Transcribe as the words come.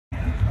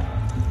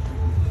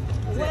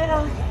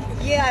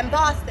Yeah, in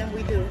Boston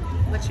we do.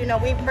 But you know,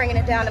 we bringing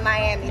it down to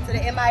Miami, to the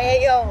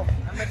MIAO.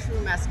 I'm a true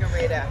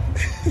masquerader.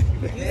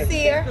 You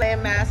see her?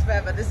 Playing Mass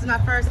Forever. This is my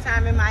first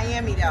time in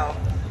Miami though.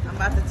 I'm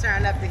about to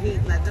turn up the heat,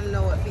 let them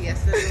know what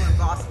Fiesta do in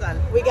Boston.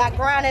 We got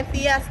Grind and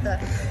Fiesta.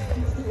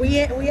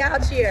 We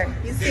out here.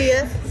 You see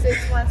us?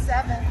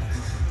 617.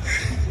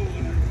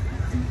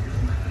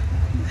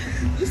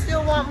 You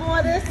still want more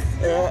of this?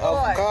 Yeah,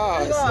 of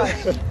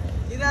course.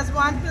 You just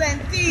want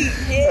plenty.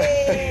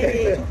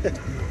 Hey.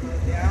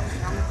 Yeah,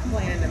 I'm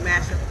planning to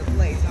mash up the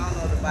place. I don't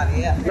know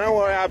nobody else. Don't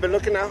worry, I'll be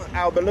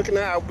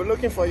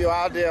looking for you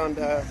out there on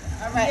the.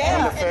 All right.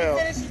 On the Any field.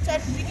 finishing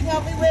touches you can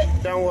help me with?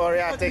 Don't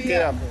worry, I'll take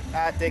care of it.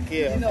 I'll take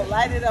care of You it. know,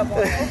 light it up on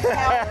All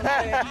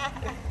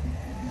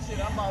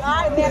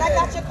right, man. I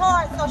got your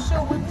card. So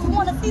sure, we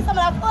want to see some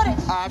of that footage.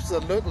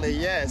 Absolutely,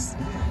 yes.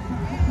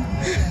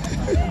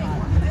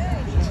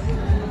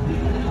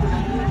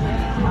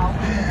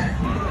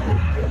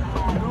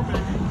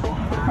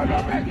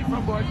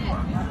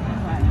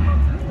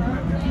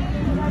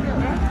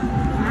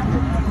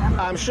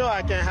 I'm sure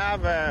I can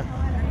have a.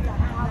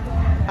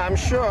 I'm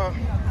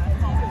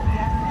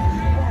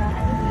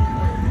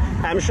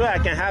sure I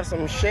can have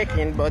some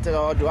shaking, but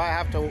do I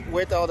have to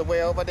wait all the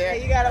way over there?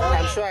 Yeah, you gotta wait.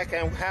 I'm sure I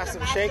can have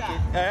some shaking.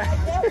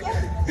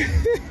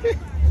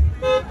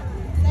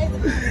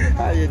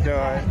 How you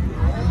doing?